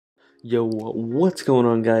Yo, what's going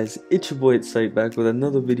on, guys? It's your boy Sight back with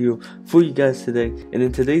another video for you guys today. And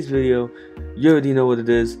in today's video, you already know what it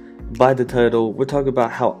is by the title. We're talking about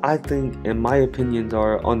how I think and my opinions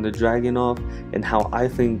are on the Dragunov and how I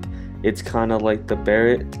think it's kind of like the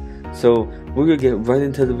Barrett. So we're gonna get right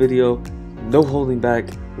into the video, no holding back.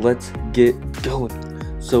 Let's get going.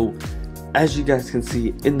 So as you guys can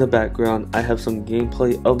see in the background, I have some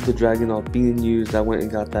gameplay of the Dragunov being used. I went and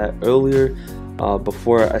got that earlier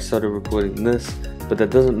before I started recording this, but that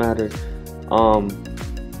doesn't matter.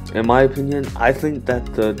 In my opinion, I think that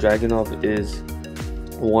the Dragunov is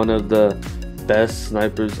one of the best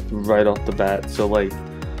snipers right off the bat. So like,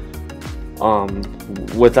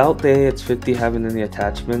 without the AX-50 having any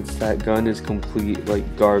attachments, that gun is complete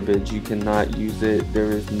like garbage. You cannot use it.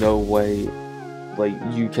 There is no way like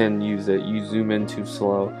you can use it. You zoom in too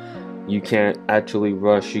slow. You can't actually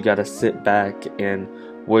rush. You gotta sit back and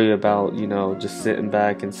worry about, you know, just sitting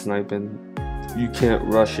back and sniping. You can't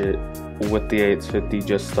rush it with the AX-50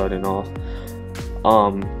 just starting off.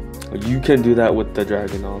 You can do that with the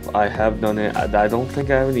Dragunov. I have done it. I don't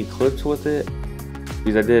think I have any clips with it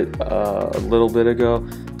because I did a little bit ago,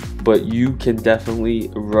 but you can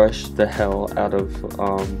definitely rush the hell out of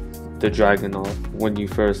the Dragunov when you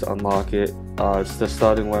first unlock it. It's the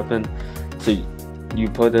starting weapon, so you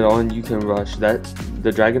put it on, you can rush. That's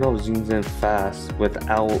the Dragunov zooms in fast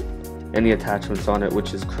without any attachments on it,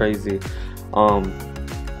 which is crazy.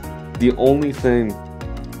 The only thing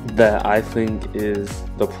that I think is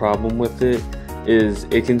the problem with it is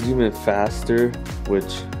it can zoom in faster,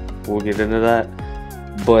 which we'll get into that.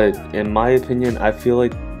 But in my opinion, I feel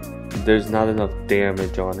like there's not enough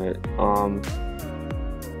damage on it.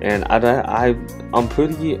 And I'm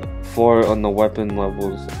pretty far on the weapon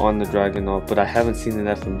levels on the Dragunov, but I haven't seen an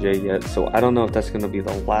FMJ yet, so I don't know if that's going to be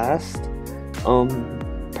the last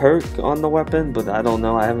perk on the weapon, but I don't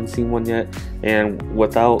know. I haven't seen one yet, and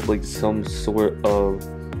without like some sort of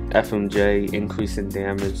FMJ increase in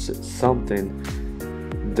damage, something,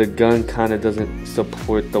 the gun kind of doesn't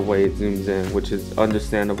support the way it zooms in, which is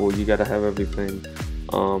understandable. You gotta have everything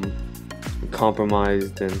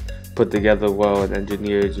compromised and put together well and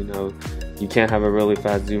engineered. You know, you can't have a really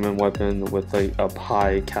fast zoom in weapon with like a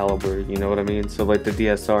high caliber, you know what I mean? So like the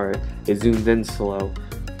DSR, it zoomed in slow,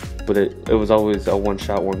 but it was always a one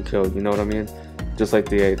shot, one kill, you know what I mean? Just like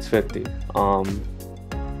the AX-50.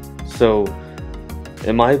 So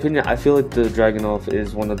in my opinion, I feel like the Dragunov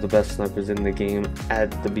is one of the best snipers in the game at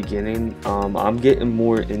the beginning. I'm getting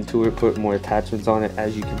more into it, put more attachments on it,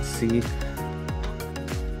 as you can see.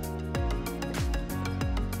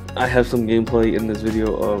 I have some gameplay in this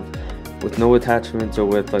video of with no attachments or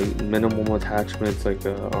with like minimal attachments, like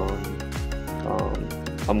a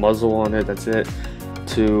muzzle on it, that's it,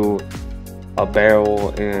 to a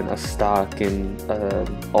barrel and a stock and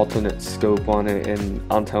alternate scope on it, and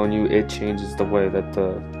I'm telling you, it changes the way that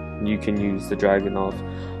you can use the Dragunov.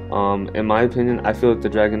 In my opinion, I feel like the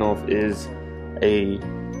Dragunov is a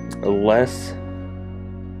less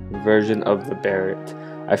version of the Barrett.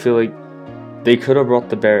 I feel like they could have brought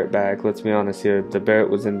the Barrett back. Let's be honest here. The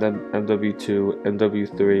Barrett was in the MW2,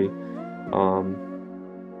 MW3.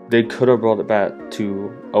 They could have brought it back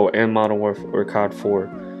to and Modern Warfare or COD 4.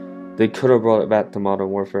 They could have brought it back to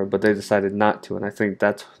Modern Warfare, but they decided not to, and I think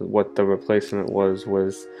that's what the replacement was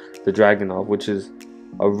the Dragunov, which is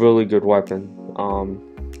a really good weapon.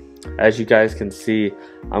 As you guys can see,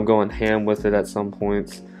 I'm going ham with it at some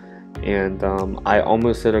points, and I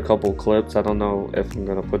almost hit a couple clips. I don't know if I'm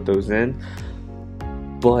gonna put those in,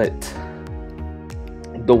 but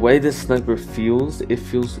the way this sniper feels, it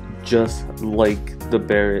feels just like the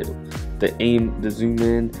Barrett. The aim, the zoom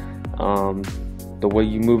in, the way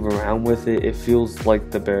you move around with it, it feels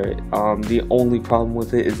like the Barrett. The only problem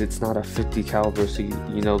with it is it's not a 50 caliber, so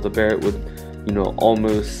you know, the Barrett would, you know,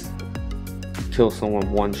 almost kill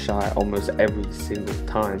someone one shot almost every single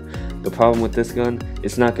time. The problem with this gun,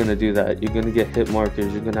 it's not going to do that. You're going to get hit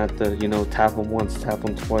markers. You're going to have to, you know, tap them once, tap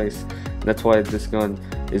them twice. That's why this gun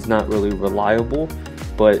is not really reliable.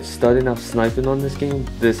 But starting off sniping on this game,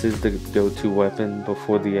 this is the go-to weapon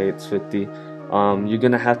before the AX-50. You're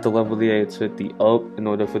going to have to level the AX-50 up in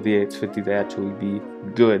order for the AX-50 to actually be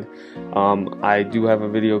good. I do have a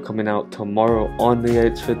video coming out tomorrow on the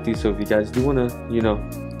AX-50, so if you guys do want to, you know,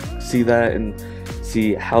 see that and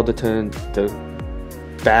see how to turn the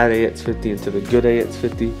bad AX-50 into the good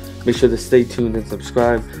AX-50, make sure to stay tuned and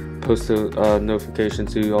subscribe. Post a notification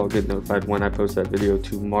so you all get notified when I post that video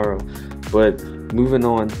tomorrow. But moving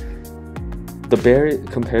on, the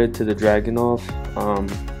Barrett compared to the Dragunov,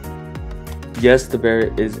 yes, the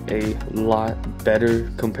Barrett is a lot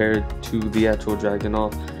better compared to the actual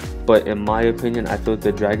Dragunov. but in my opinion, I feel like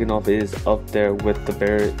the Dragunov is up there with the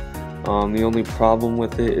Barrett. The only problem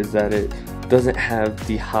with it is that it doesn't have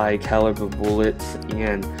the high caliber bullets,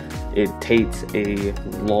 and it takes a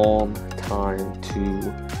long time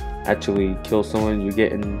to actually kill someone. You're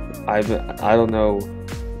getting, I don't know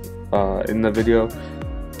in the video,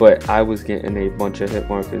 but I was getting a bunch of hit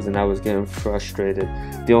markers and I was getting frustrated.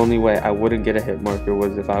 The only way I wouldn't get a hit marker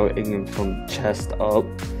was if I would aim from chest up,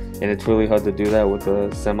 and it's really hard to do that with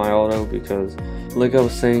a semi-auto because, like I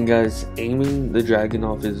was saying guys, aiming the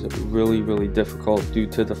Dragunov is really difficult due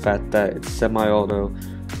to the fact that it's semi-auto.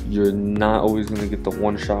 You're not always going to get the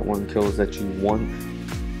one-shot one kills that you want.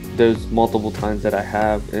 There's multiple times that I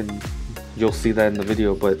have, and you'll see that in the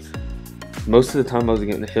video, but most of the time I was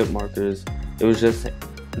getting the hit markers. It was just,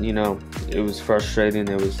 you know, it was frustrating.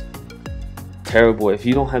 It was terrible. If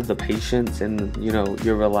you don't have the patience and, you know,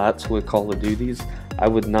 you're relaxed with Call of Duties, I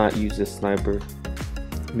would not use this sniper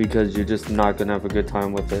because you're just not gonna have a good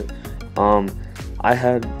time with it. I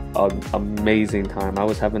had an amazing time. I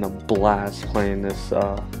was having a blast playing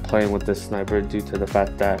with this sniper due to the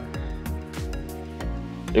fact that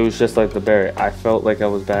it was just like the Barrett. I felt like I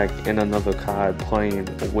was back in another COD playing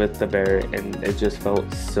with the Barrett, and it just felt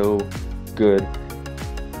so good.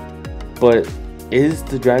 But is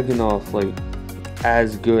the Dragunov like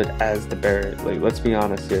as good as the Barrett? Like, let's be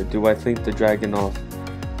honest here. Do I think the Dragunov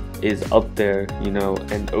is up there, you know,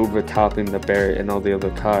 and overtopping the Barrett and all the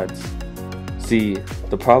other CODs? See,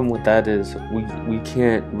 the problem with that is we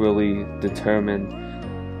can't really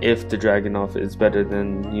determine if the Dragunov is better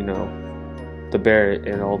than, you know, the Barrett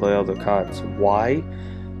and all the other CODs. Why?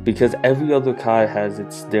 Because every other COD has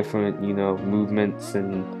its different, you know, movements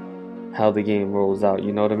and how the game rolls out,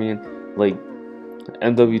 you know what I mean? Like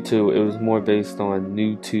MW2, it was more based on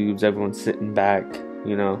new tubes, everyone sitting back,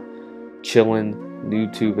 you know, chilling, new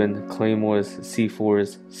tubing, claymores,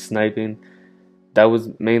 C4s, sniping. That was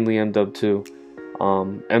mainly MW2.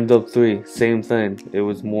 MW3, same thing. It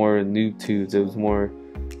was more new tubes, it was more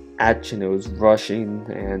action, it was rushing,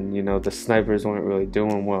 and, you know, the snipers weren't really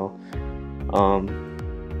doing well.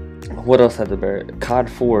 What else had the Barrett? COD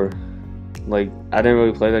 4. Like, I didn't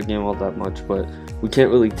really play that game all that much, but we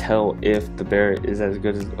can't really tell if the Barrett is as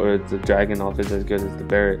good as, or the Dragunov is as good as the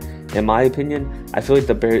Barrett. In my opinion, I feel like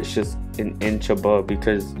the Barrett's just an inch above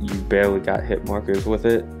because you barely got hit markers with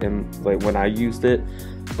it, and like when I used it.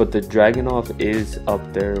 But the Dragunov is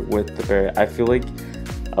up there with the Barrett. I feel like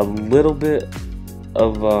a little bit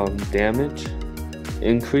of damage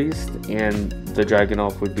increased, and the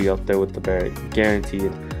Dragunov would be up there with the Barrett,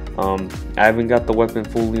 guaranteed. I haven't got the weapon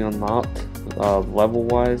fully unlocked level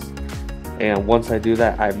wise, and once I do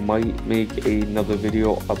that, I might make another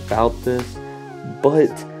video about this.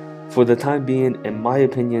 But for the time being, in my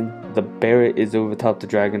opinion, the Barrett is over top the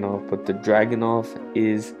Dragunov, but the Dragunov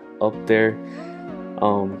is up there.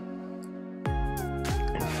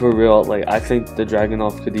 For real, like, I think the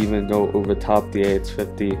Dragunov could even go over top the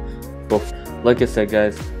AX50. But like I said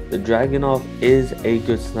guys, the Dragunov is a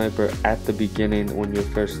good sniper at the beginning when you're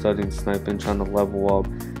first starting sniping, trying to level up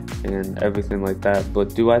and everything like that.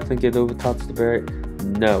 But do I think it overtops the Barrett?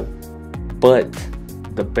 No. But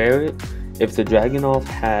the Barrett, if the Dragunov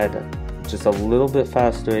had just a little bit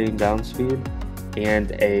faster aim down speed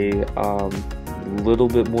and a little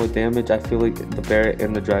bit more damage, I feel like the Barrett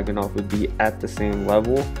and the Dragunov would be at the same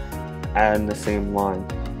level and the same line.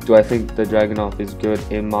 Do I think the Dragunov is good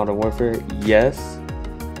in Modern Warfare? Yes,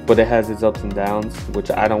 but it has its ups and downs,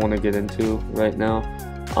 which I don't want to get into right now.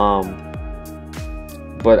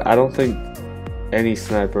 But I don't think any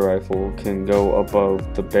sniper rifle can go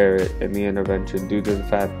above the Barrett in the intervention due to the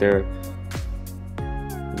fact they're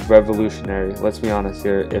revolutionary. Let's be honest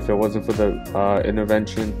here. If it wasn't for the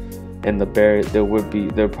intervention and the Barrett,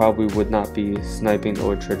 there probably would not be sniping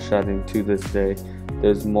or trick-shotting to this day.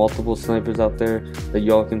 There's multiple snipers out there that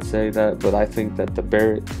y'all can say that, but I think that the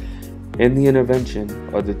Barrett and the intervention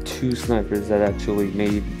are the two snipers that actually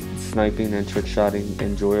made sniping and trick-shotting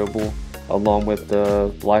enjoyable, along with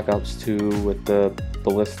the Black Ops 2 with the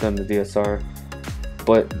ballista and the DSR.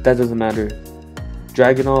 But that doesn't matter.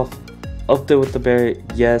 Dragunov up there with the Barrett,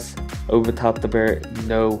 yes. Over top the Barrett,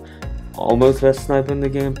 no. Almost best sniper in the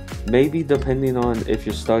game, maybe, depending on if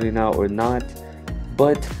you're starting out or not.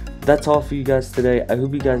 But that's all for you guys today. I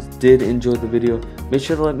hope you guys did enjoy the video. Make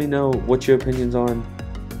sure to let me know what your opinion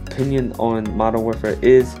on Modern Warfare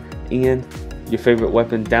is, and your favorite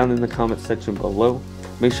weapon down in the comment section below.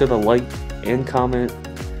 Make sure to like and comment,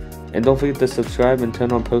 and don't forget to subscribe and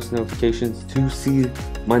turn on post notifications to see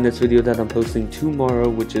my next video that I'm posting tomorrow,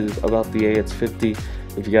 which is about the AX50.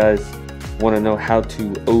 If you guys want to know how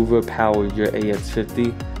to overpower your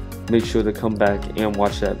AX50, make sure to come back and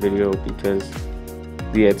watch that video, because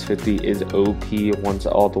the X50 is OP once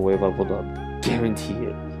all the way leveled up. Guarantee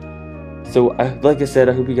it. So, like I said,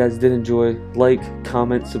 I hope you guys did enjoy. Like,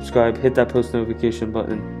 comment, subscribe, hit that post notification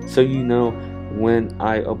button so you know when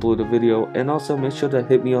I upload a video. And also make sure to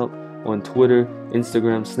hit me up on Twitter,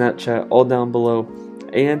 Instagram, Snapchat, all down below.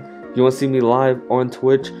 And you want to see me live on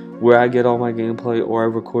Twitch, where I get all my gameplay or I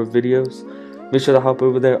record videos, make sure to hop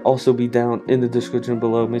over there. Also be down in the description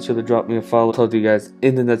below. Make sure to drop me a follow. Talk to you guys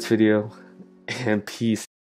in the next video, and peace.